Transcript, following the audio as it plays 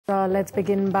Let's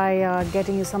begin by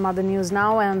getting you some other news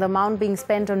now. And the amount being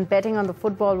spent on betting on the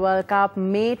Football World Cup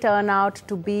may turn out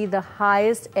to be the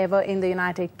highest ever in the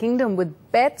United Kingdom, with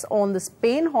bets on the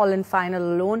Spain-Holland final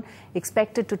alone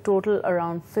expected to total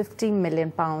around £50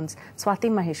 million. Swati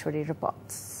Maheshwari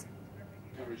reports.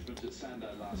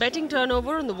 Betting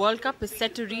turnover on the World Cup is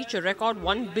set to reach a record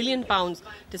 £1 billion,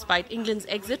 despite England's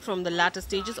exit from the latter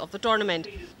stages of the tournament.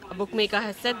 A bookmaker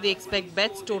has said they expect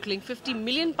bets totaling £50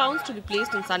 million to be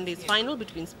placed in Sunday's final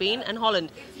between Spain and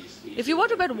Holland. If you were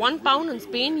to bet £1 on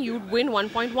Spain, you'd win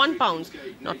 £1.1.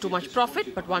 Not too much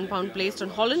profit, but £1 placed on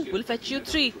Holland will fetch you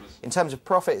 £3. In terms of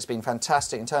profit, it's been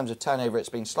fantastic. In terms of turnover, it's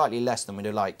been slightly less than we'd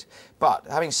have liked. But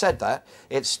having said that,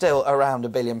 it's still around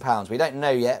 £1 billion. We don't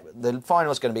know yet. The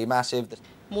final's going to be massive.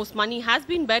 Most money has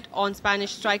been bet on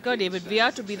Spanish striker David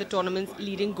Villa to be the tournament's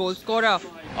leading goal scorer.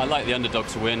 I like the underdog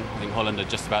to win. I think Holland are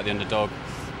just about the underdog.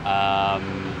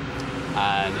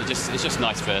 And it's just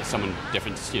nice for someone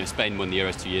different. You know, Spain won the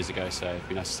Euros 2 years ago, so it'd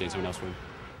be nice to see someone else win.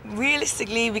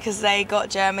 Realistically, because they got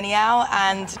Germany out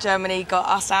and Germany got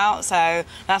us out, so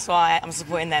that's why I'm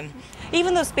supporting them.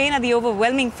 Even though Spain are the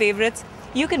overwhelming favourites,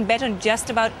 you can bet on just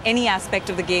about any aspect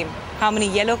of the game. How many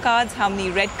yellow cards, how many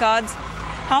red cards,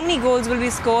 how many goals will be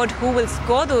scored, who will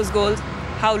score those goals,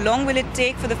 how long will it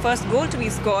take for the first goal to be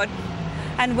scored,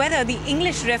 and whether the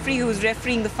English referee who is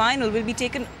refereeing the final will be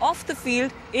taken off the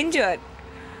field injured.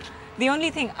 The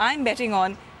only thing I'm betting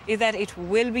on is that it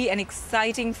will be an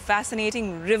exciting,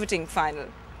 fascinating, riveting final.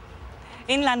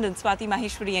 In London, Swati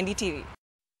Maheshwari, NDTV.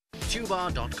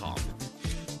 Tuba.com